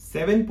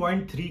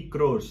7.3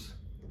 crores,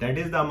 that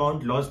is the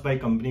amount lost by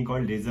company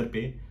called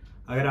Razorpay।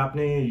 अगर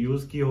आपने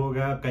use की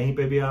होगा कहीं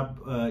पे भी,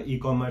 आप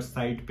ई-कॉमर्स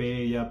साइट पे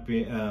या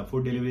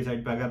फूड डिलीवरी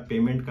साइट पे अगर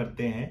पेमेंट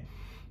करते हैं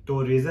तो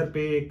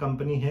Razorpay एक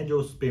कंपनी है जो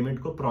उस पेमेंट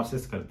को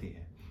प्रोसेस करती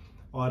है,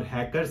 और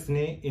हैकर्स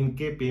ने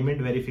इनके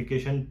पेमेंट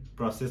वेरिफिकेशन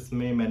प्रोसेस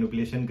में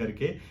मैनिपुलेशन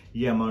करके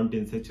ये अमाउंट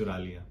इनसे चुरा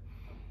लिया।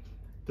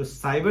 तो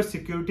साइबर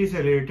सिक्योरिटी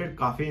से रिलेटेड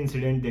काफी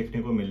इंसिडेंट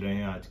देखने को मिल रहे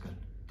हैं आजकल।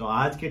 तो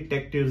आज के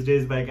take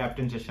Tuesdays bye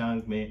captain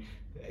Shashank में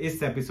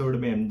इस एपिसोड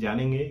में हम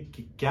जानेंगे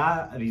कि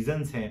क्या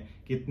रीजंस हैं,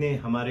 कितने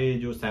हमारे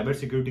जो साइबर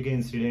सिक्योरिटी के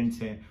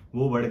इंसिडेंट्स हैं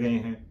वो बढ़ गए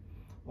हैं,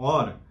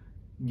 और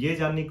ये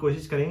जानने की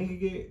कोशिश करेंगे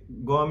कि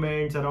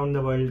गवर्नमेंट्स अराउंड द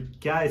वर्ल्ड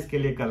क्या इसके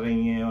लिए कर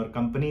रही हैं और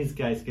कंपनीज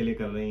क्या इसके लिए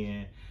कर रही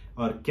हैं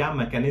और क्या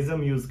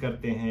मैकेनिज्म यूज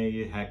करते हैं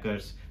ये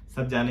हैकर्स।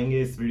 सब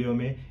जानेंगे इस वीडियो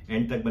में,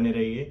 एंड तक बने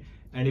रहिए।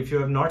 And if you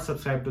have not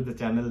subscribe to the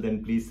channel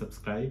then please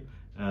subscribe,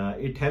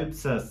 it helps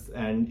us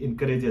and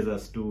encourages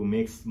us to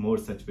make more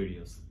such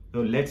videos.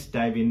 So let's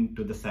dive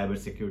into the cyber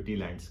security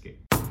landscape.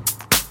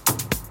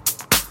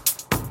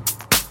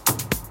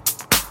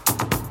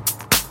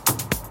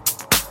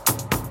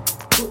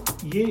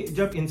 तो ये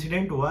जब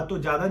incident हुआ तो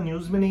ज्यादा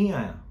news में नहीं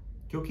आया,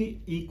 क्योंकि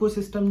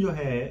इकोसिस्टम जो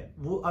है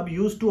वो अब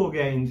यूज टू हो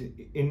गया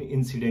इन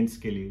इंसिडेंट्स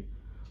के लिए,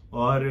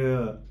 और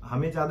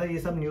हमें ज्यादा ये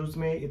सब न्यूज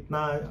में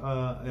इतना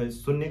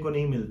सुनने को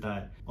नहीं मिलता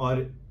है।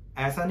 और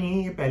ऐसा नहीं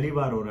है ये पहली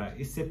बार हो रहा है,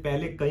 इससे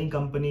पहले कई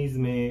कंपनीज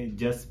में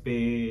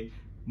जस्पे,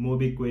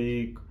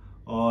 मोबीक्विक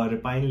और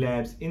पाइन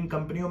लैब्स, इन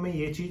कंपनियों में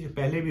ये चीज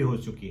पहले भी हो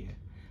चुकी है,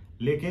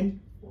 लेकिन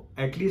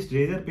एटलीस्ट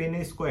Razorpay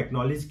ने इसको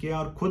एक्नॉलेज किया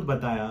और खुद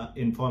बताया,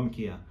 इन्फॉर्म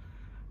किया।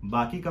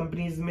 बाकी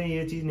कंपनीज में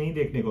ये चीज नहीं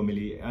देखने को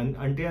मिली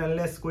अनटिल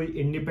अनलेस कोई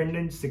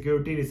इंडिपेंडेंट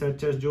सिक्योरिटी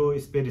रिसर्चर्स जो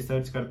इस पे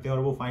रिसर्च करते हैं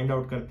और वो फाइंड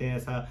आउट करते हैं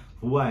ऐसा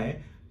हुआ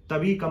है,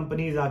 तभी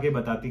कंपनीज आगे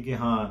बताती कि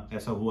हाँ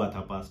ऐसा हुआ था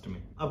पास्ट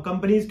में। अब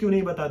कंपनीज क्यों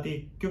नहीं बताती?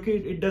 क्योंकि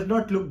it does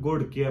not look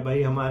good कि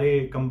भाई हमारे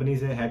कंपनी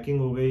से हैकिंग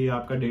हो गई,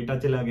 आपका डेटा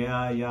चला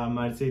गया या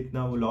हमारे से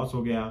इतना वो लॉस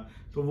हो गया,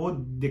 तो वो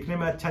दिखने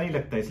में अच्छा नहीं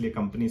लगता, इसलिए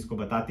कंपनीज को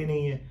बताती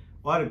नहीं है।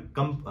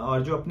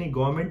 और जो अपनी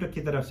गवर्नमेंट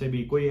की तरफ से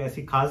भी कोई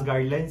ऐसी खास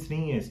गाइडलाइंस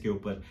नहीं है इसके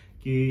ऊपर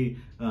कि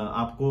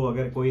आपको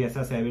अगर कोई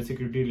ऐसा साइबर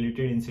सिक्योरिटी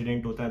रिलेटेड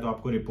इंसिडेंट होता है तो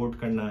आपको रिपोर्ट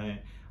करना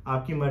है।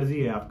 आपकी मर्जी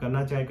है, आप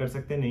करना चाहे कर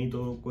सकते हैं, नहीं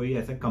तो कोई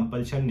ऐसा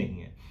कंपल्शन नहीं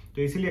है।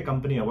 तो इसीलिए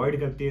कंपनी अवॉइड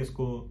करती है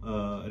इसको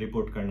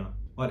रिपोर्ट करना।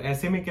 और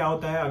ऐसे में क्या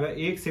होता है, अगर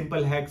एक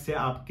सिंपल हैक से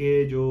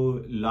आपके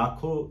जो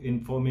लाखों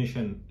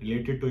information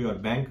related to your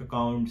bank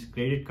accounts,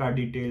 credit card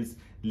details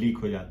leak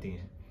हो जाती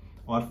हैं,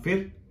 और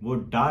फिर वो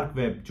डार्क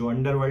वेब जो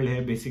अंडरवर्ल्ड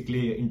है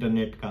बेसिकली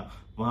इंटरनेट का,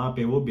 वहां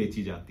पे वो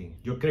बेची जाती हैं।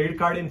 जो क्रेडिट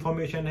कार्ड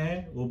इंफॉर्मेशन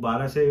है वो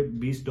 $12 से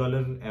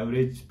 $20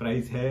 एवरेज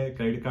प्राइस है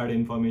क्रेडिट कार्ड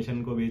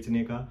इंफॉर्मेशन को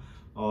बेचने का,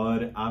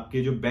 और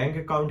आपके जो बैंक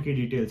अकाउंट की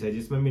डिटेल्स है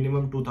जिसमें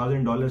मिनिमम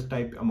 $2000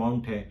 टाइप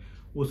अमाउंट है,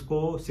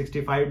 उसको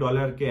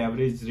 $65 के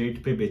एवरेज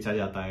रेट पे बेचा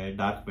जाता है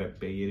डार्क वेब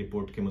पे, ये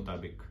रिपोर्ट के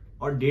मुताबिक।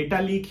 और डेटा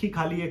लीक ही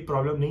खाली एक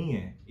प्रॉब्लम नहीं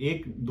है,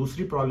 एक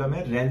दूसरी प्रॉब्लम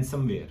है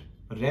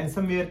रैंसमवेयर।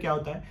 रैंसमवेयर क्या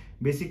होता है?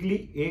 बेसिकली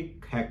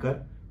एक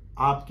हैकर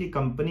आपकी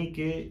कंपनी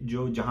के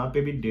जो जहां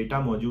पे भी डेटा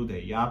मौजूद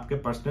है या आपके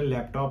पर्सनल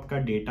लैपटॉप का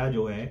डेटा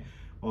जो है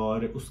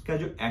और उसका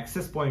जो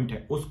एक्सेस पॉइंट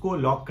है उसको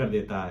लॉक कर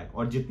देता है,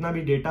 और जितना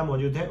भी डेटा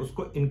मौजूद है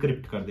उसको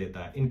इनक्रिप्ट कर देता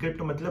है।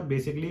 इनक्रिप्ट मतलब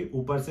बेसिकली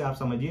ऊपर से आप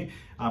समझिए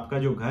आपका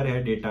जो घर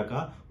है डेटा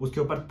का,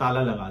 उसके ऊपर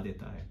ताला लगा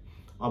देता है।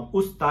 अब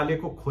उस ताले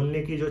को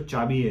खोलने की जो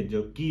चाबी है,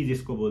 जो की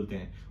जिसको बोलते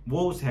हैं,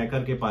 वो उस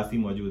हैकर के पास ही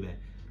मौजूद है।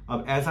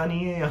 अब ऐसा नहीं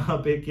है यहाँ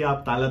पे कि आप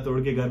ताला तोड़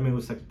के घर में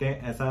घुस सकते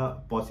हैं,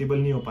 ऐसा पॉसिबल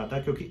नहीं हो पाता,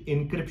 क्योंकि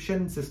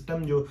इंक्रिप्शन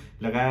सिस्टम जो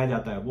लगाया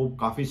जाता है वो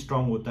काफी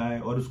स्ट्रांग होता है,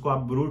 और उसको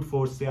आप ब्रूट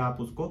फोर्स से आप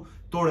उसको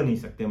तोड़ नहीं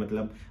सकते।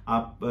 मतलब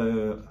आप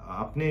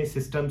अपने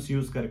सिस्टम्स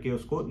यूज करके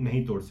उसको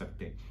नहीं तोड़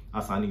सकते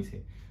आसानी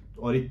से,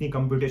 और इतनी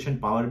कंप्यूटेशन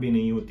पावर भी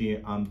नहीं होती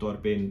है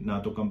आमतौर पे, ना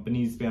तो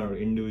कंपनीज पे और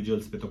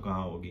इंडिविजुअल्स पे तो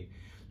कहाँ होगी।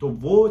 तो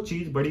वो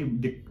चीज बड़ी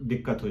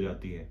दिक्कत हो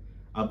जाती है।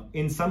 अब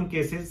इन सम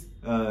केसेस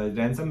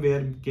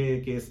रैंसमवेयर के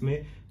केस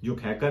में जो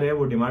हैकर है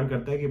वो डिमांड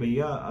करता है कि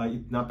भैया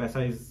इतना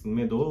पैसा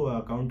इसमें दो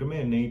अकाउंट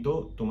में, नहीं तो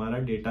तुम्हारा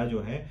डेटा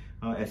जो है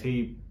ऐसे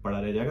ही पड़ा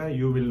रह जाएगा,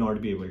 you will not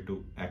be able to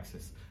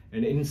access.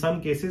 And in some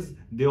cases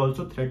they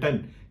also threaten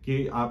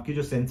कि आपकी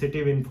जो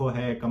सेंसिटिव इन्फो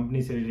है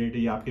कंपनी से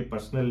रिलेटेड, या आपके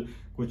पर्सनल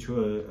कुछ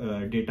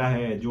डेटा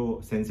है जो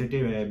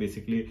सेंसिटिव है,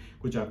 बेसिकली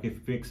कुछ आपके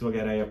फिक्स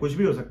वगैरह या कुछ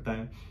भी हो सकता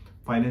है,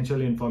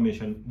 फाइनेंशियल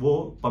इंफॉर्मेशन,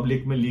 वो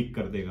पब्लिक में लीक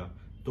कर देगा।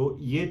 तो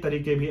ये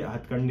तरीके भी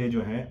हथकंडे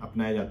जो हैं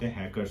अपनाए जाते हैं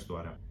हैकर्स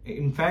द्वारा।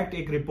 इनफैक्ट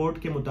एक रिपोर्ट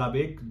के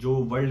मुताबिक जो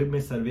वर्ल्ड में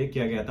सर्वे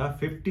किया गया था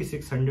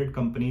 5600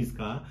 कंपनीज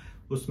का,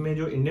 उसमें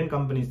जो इंडियन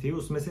कंपनीज थी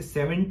उसमें से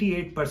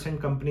 78%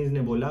 कंपनीज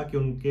ने बोला कि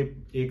उनके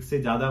एक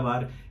से ज्यादा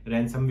बार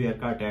रैंसमवेयर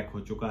का अटैक हो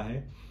चुका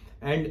है,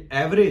 एंड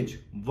एवरेज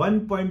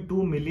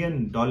 $1.2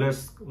 मिलियन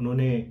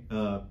उन्होंने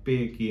पे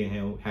किए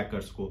हैं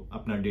हैकर्स को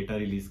अपना डेटा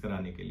रिलीज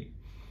कराने के लिए।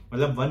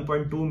 मतलब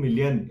 1.2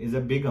 million is a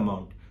big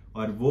amount,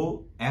 और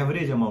वो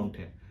एवरेज अमाउंट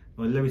है,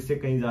 मतलब इससे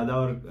कहीं ज्यादा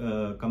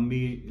और कम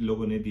भी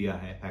लोगों ने दिया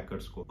है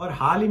हैकर्स को। और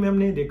हाल ही में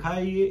हमने देखा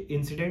है ये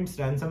इंसिडेंट्स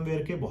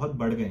रैंसमवेयर के बहुत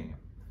बढ़ गए हैं।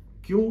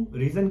 क्यों?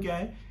 रीजन क्या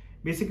है?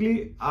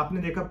 बेसिकली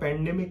आपने देखा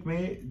पेंडेमिक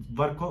में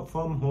वर्क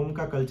फ्रॉम होम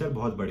का कल्चर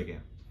बहुत बढ़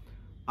गया।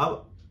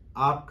 अब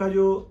आपका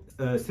जो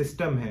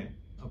सिस्टम है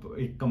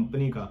एक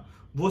कंपनी का,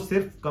 वो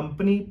सिर्फ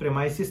कंपनी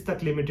प्रेमाइसिस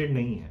तक लिमिटेड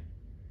नहीं है।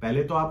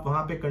 पहले तो आप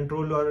वहां पे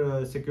कंट्रोल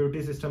और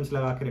सिक्योरिटी सिस्टम्स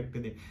लगा के रखते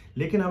थे,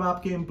 लेकिन अब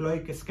आपके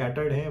एम्प्लॉय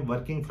स्कैटर्ड हैं,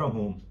 वर्किंग फ्रॉम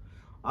होम।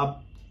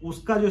 अब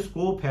उसका जो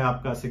स्कोप है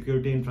आपका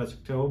सिक्योरिटी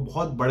इंफ्रास्ट्रक्चर वो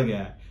बहुत बढ़ गया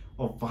है,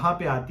 और वहां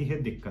पे आती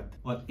है दिक्कत।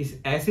 और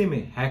इस ऐसे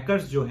में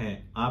हैकर्स जो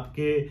हैं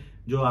आपके,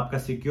 जो आपका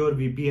सिक्योर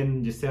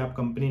वीपीएन जिससे आप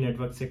कंपनी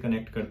नेटवर्क से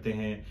कनेक्ट करते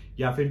हैं,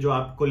 या फिर जो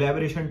आप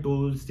कोलैबोरेशन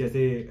टूल्स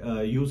जैसे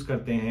यूज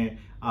करते हैं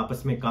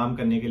आपस में काम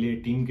करने के लिए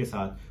टीम के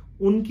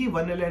साथ, उनकी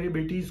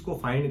वल्नरेबिलिटीज को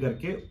फाइंड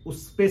करके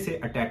उस पे से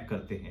अटैक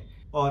करते हैं।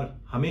 और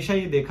हमेशा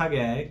ये देखा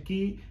गया है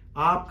कि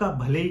आपका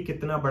भले ही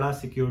कितना बड़ा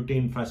सिक्योरिटी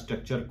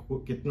इंफ्रास्ट्रक्चर,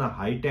 कितना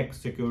high tech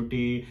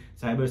security,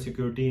 cyber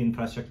security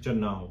infrastructure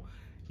ना हो,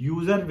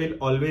 user will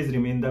always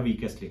remain the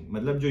weakest link.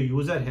 मतलब जो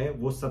यूजर है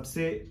वो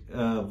सबसे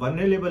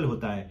वल्नरेबल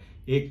होता है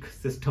एक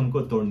सिस्टम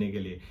को तोड़ने के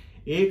लिए।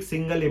 एक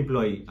सिंगल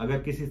एम्प्लॉय अगर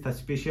किसी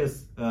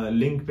सस्पिशियस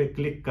लिंक पे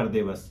क्लिक कर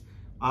दे, बस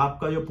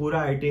आपका जो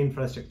पूरा आईटी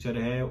इंफ्रास्ट्रक्चर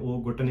है वो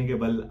घुटने के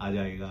बल आ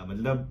जाएगा।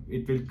 मतलब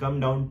it will come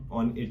down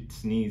on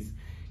it's नीज,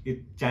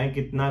 चाहे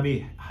कितना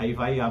भी हाई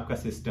फाई आपका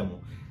सिस्टम हो,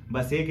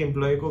 बस एक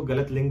एम्प्लॉय को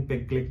गलत लिंक पे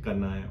क्लिक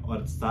करना है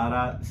और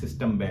सारा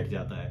सिस्टम बैठ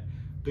जाता है।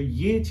 तो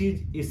ये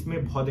चीज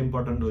इसमें बहुत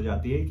इंपॉर्टेंट हो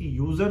जाती है कि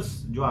यूजर्स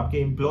जो आपके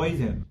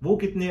एम्प्लॉयज हैं वो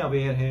कितने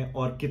अवेयर हैं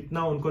और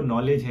कितना उनको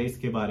नॉलेज है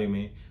इसके बारे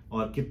में,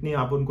 और कितनी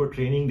आप उनको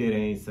ट्रेनिंग दे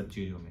रहे हैं इस सब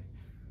चीजों में।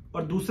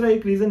 और दूसरा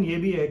एक रीजन ये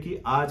भी है कि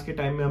आज के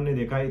टाइम में हमने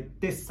देखा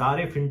इतने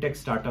सारे फिनटेक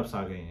स्टार्टअप्स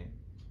आ गए हैं,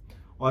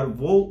 और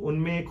वो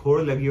उनमें एक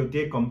होड़ लगी होती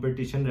है,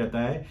 कंपटीशन रहता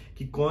है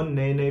कि कौन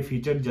नए नए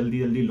फीचर जल्दी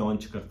जल्दी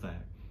लॉन्च करता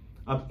है।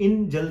 अब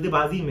इन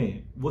जल्दबाजी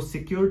में वो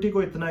सिक्योरिटी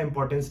को इतना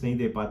इंपॉर्टेंस नहीं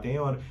दे पाते हैं,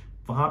 और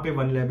वहां पे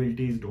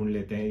वल्नरेबिलिटीज ढूंढ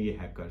लेते हैं ये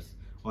हैकर्स।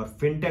 और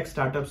फिनटेक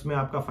स्टार्टअप्स में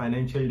आपका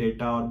फाइनेंशियल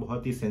डेटा और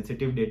बहुत ही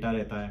सेंसिटिव डेटा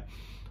रहता है,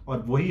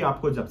 और वही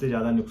आपको सबसे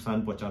ज्यादा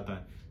नुकसान पहुंचाता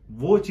है।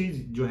 वो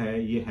चीज जो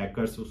है ये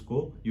हैकर्स उसको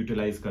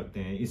यूटिलाइज करते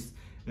हैं। इस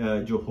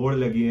जो होड़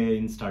लगी है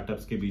इन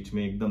स्टार्टअप्स के बीच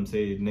में एकदम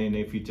से नए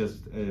नए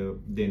फीचर्स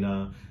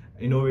देना,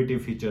 इनोवेटिव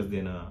फीचर्स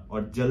देना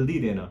और जल्दी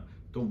देना,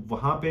 तो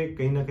वहां पे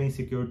कहीं ना कहीं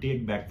सिक्योरिटी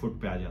एक बैकफुट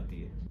पे आ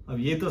जाती है। अब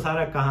ये तो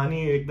सारा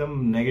कहानी एकदम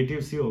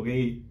नेगेटिव सी हो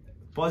गई।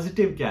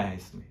 पॉजिटिव क्या है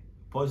इसमें?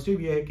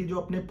 पॉजिटिव ये है कि जो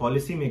अपने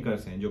पॉलिसी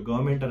मेकर्स हैं, जो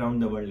गवर्नमेंट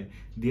अराउंड द वर्ल्ड है,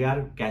 दे आर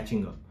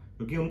कैचिंग अप,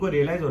 क्योंकि उनको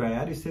रियलाइज हो रहा है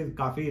यार इससे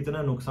काफी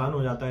इतना नुकसान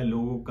हो जाता है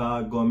लोगों का,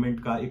 गवर्नमेंट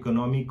का,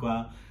 इकोनॉमी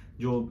का,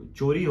 जो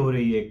चोरी हो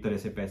रही है एक तरह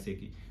से पैसे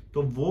की,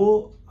 तो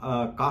वो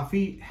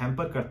काफी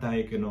हैम्पर करता है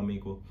इकोनॉमी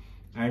को।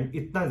 एंड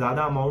इतना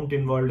ज्यादा अमाउंट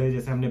इन्वॉल्व है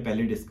जैसे हमने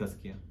पहले डिस्कस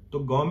किया। तो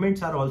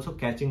governments are also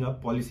catching up,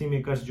 policy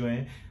makers जो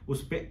हैं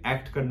उस पर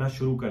एक्ट करना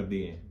शुरू कर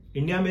दिए हैं।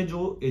 इंडिया में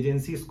जो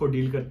एजेंसी इसको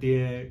डील करती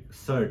है,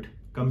 CERT,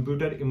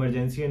 computer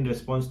emergency and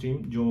response team,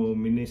 जो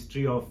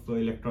ministry of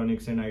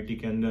electronics and IT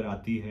के अंदर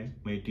आती है,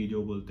 आईटी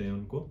जो बोलते हैं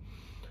उनको,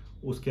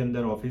 उसके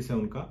अंदर ऑफिस है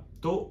उनका।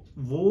 तो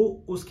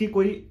वो उसकी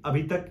कोई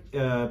अभी तक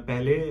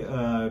पहले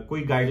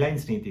कोई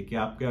गाइडलाइंस नहीं थी कि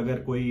आपके अगर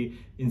कोई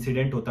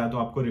इंसिडेंट होता है तो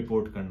आपको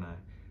रिपोर्ट करना है।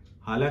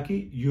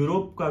 हालांकि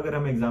यूरोप का अगर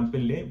हम एग्जांपल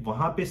लें,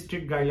 वहां पे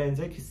स्ट्रिक्ट गाइडलाइंस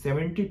है कि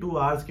 72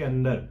 आवर्स के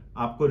अंदर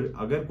आपको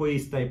अगर कोई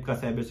इस टाइप का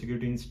साइबर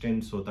सिक्योरिटी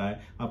इंसिडेंट होता है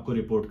आपको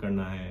रिपोर्ट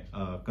करना है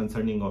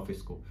कंसर्निंग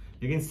ऑफिस को।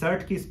 लेकिन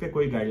सर्ट की इस पे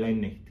कोई गाइडलाइन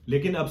नहीं थी।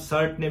 लेकिन अब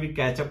सर्ट ने भी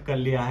कैचअप कर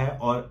लिया है,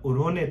 और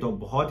उन्होंने तो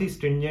बहुत ही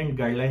स्ट्रिंजेंट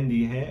गाइडलाइन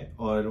दी है,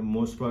 और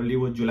मोस्ट प्रोबेबली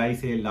वो जुलाई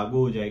से लागू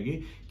हो जाएगी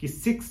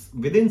कि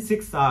विदिन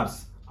 6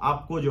 आवर्स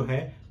आपको जो है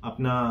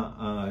अपना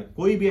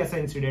कोई भी ऐसा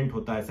इंसिडेंट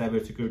होता है साइबर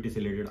सिक्योरिटी से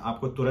रिलेटेड,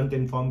 आपको तुरंत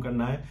इन्फॉर्म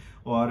करना है,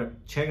 और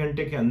 6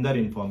 घंटे के अंदर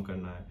इन्फॉर्म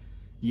करना है।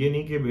 ये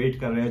नहीं कि वेट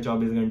कर रहे हैं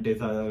 24 घंटे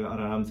से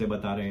आराम से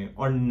बता रहे हैं।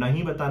 और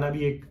नहीं बताना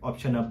भी एक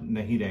ऑप्शन अब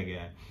नहीं रह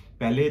गया है।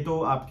 पहले तो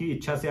आपकी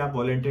इच्छा से आप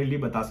वॉलंटरली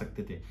बता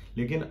सकते थे,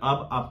 लेकिन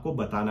अब आपको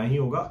बताना ही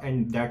होगा,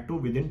 and that too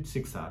within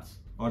 6 hours.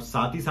 और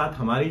साथ ही साथ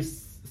हमारी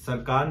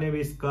सरकार ने भी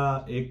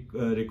इसका एक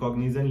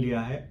रिकॉग्निशन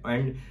लिया है,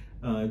 एंड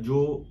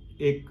जो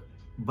एक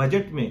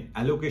बजट में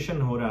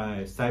एलोकेशन हो रहा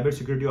है साइबर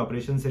सिक्योरिटी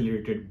ऑपरेशन से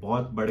रिलेटेड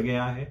बहुत बढ़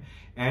गया है।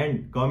 And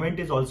government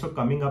is also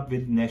coming up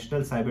with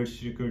national cyber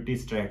security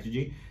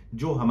strategy,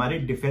 जो हमारे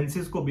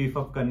डिफेंसेस को बीफ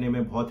अप करने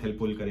में बहुत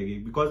हेल्पफुल करेगी।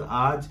 बिकॉज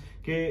आज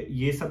के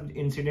ये सब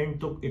इंसिडेंट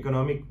तो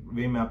इकोनॉमिक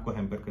वे में आपको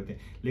हैम्पर करते हैं,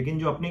 लेकिन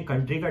जो अपनी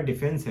कंट्री का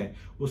डिफेंस है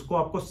उसको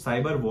आपको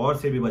साइबर वॉर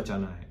से भी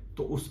बचाना है,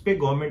 तो उस पे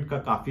गवर्नमेंट का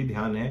काफी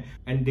ध्यान है,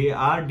 and they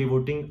are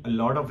devoting a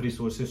lot of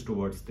resources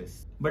towards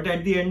this. But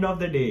at the end of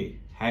the day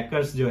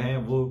hackers जो हैं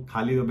वो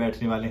खाली तो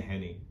बैठने वाले हैं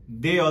नहीं,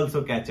 दे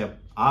ऑल्सो कैचअप।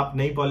 आप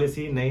नई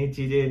पॉलिसी, नई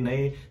चीजें,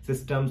 नए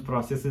सिस्टम्स,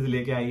 प्रोसेसेस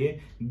लेके आइए,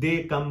 they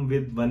come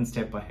with 1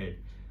 step ahead.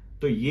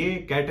 तो ये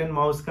कैट एंड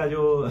माउस का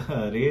जो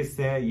रेस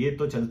है ये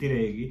तो चलती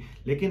रहेगी,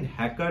 लेकिन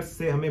हैकर्स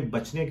से हमें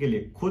बचने के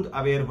लिए खुद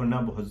अवेयर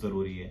होना बहुत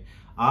जरूरी है।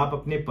 आप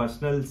अपने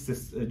पर्सनल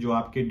जो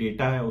आपके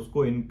डेटा है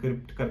उसको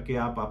इनक्रिप्ट करके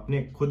आप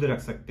अपने खुद रख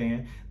सकते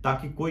हैं,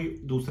 ताकि कोई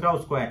दूसरा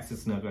उसको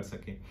एक्सेस ना कर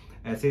सके।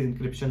 ऐसे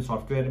इंक्रिप्शन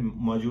सॉफ्टवेयर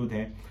मौजूद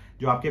हैं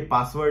जो आपके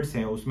पासवर्ड्स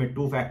हैं उसमें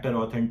 2 फैक्टर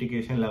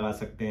ऑथेंटिकेशन लगा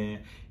सकते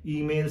हैं,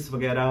 ईमेल्स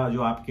वगैरह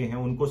जो आपके हैं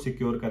उनको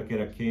सिक्योर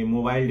करके रखें,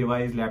 मोबाइल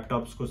डिवाइस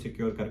लैपटॉप्स को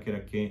सिक्योर करके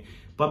रखें,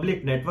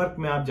 पब्लिक नेटवर्क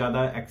में आप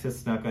ज़्यादा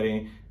एक्सेस ना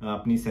करें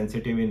अपनी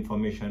सेंसिटिव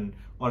इंफॉर्मेशन।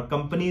 और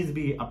कंपनीज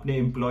भी अपने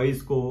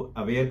एम्प्लॉयज़ को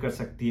अवेयर कर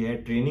सकती है,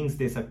 ट्रेनिंग्स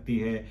दे सकती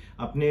है,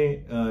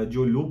 अपने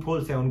जो लूप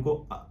होल्स हैं उनको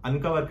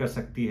अनकवर कर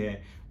सकती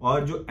है,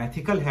 और जो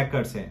एथिकल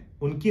हैकर्स हैं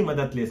उनकी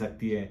मदद ले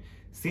सकती है।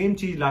 सेम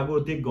चीज लागू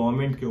होती है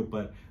गवर्नमेंट के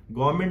ऊपर।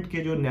 गवर्नमेंट के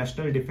जो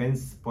नेशनल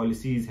डिफेंस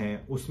पॉलिसीज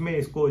हैं उसमें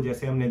इसको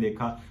जैसे हमने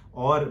देखा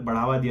और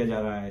बढ़ावा दिया जा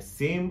रहा है,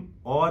 सेम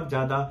और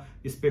ज्यादा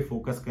इस पे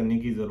फोकस करने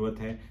की जरूरत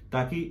है,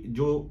 ताकि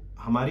जो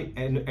हमारी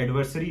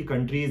एडवर्सरी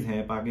कंट्रीज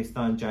हैं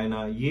पाकिस्तान,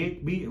 चाइना, ये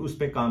भी उस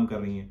पे काम कर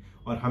रही हैं,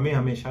 और हमें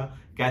हमेशा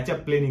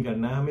कैचअप प्ले नहीं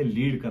करना है, हमें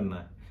लीड करना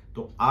है।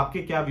 तो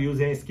आपके क्या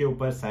व्यूज हैं इसके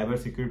ऊपर, साइबर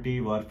सिक्योरिटी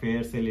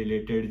वॉरफेयर से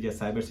रिलेटेड या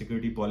साइबर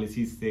सिक्योरिटी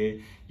पॉलिसीज से,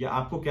 या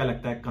आपको क्या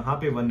लगता है कहाँ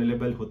पे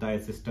वल्नरेबल होता है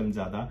सिस्टम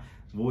ज्यादा,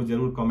 वो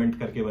जरूर कमेंट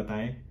करके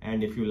बताएं।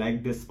 And if you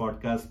like this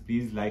podcast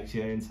please like,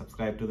 share and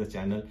subscribe to the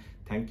channel.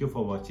 Thank you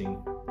for watching.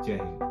 जय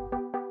हिंद।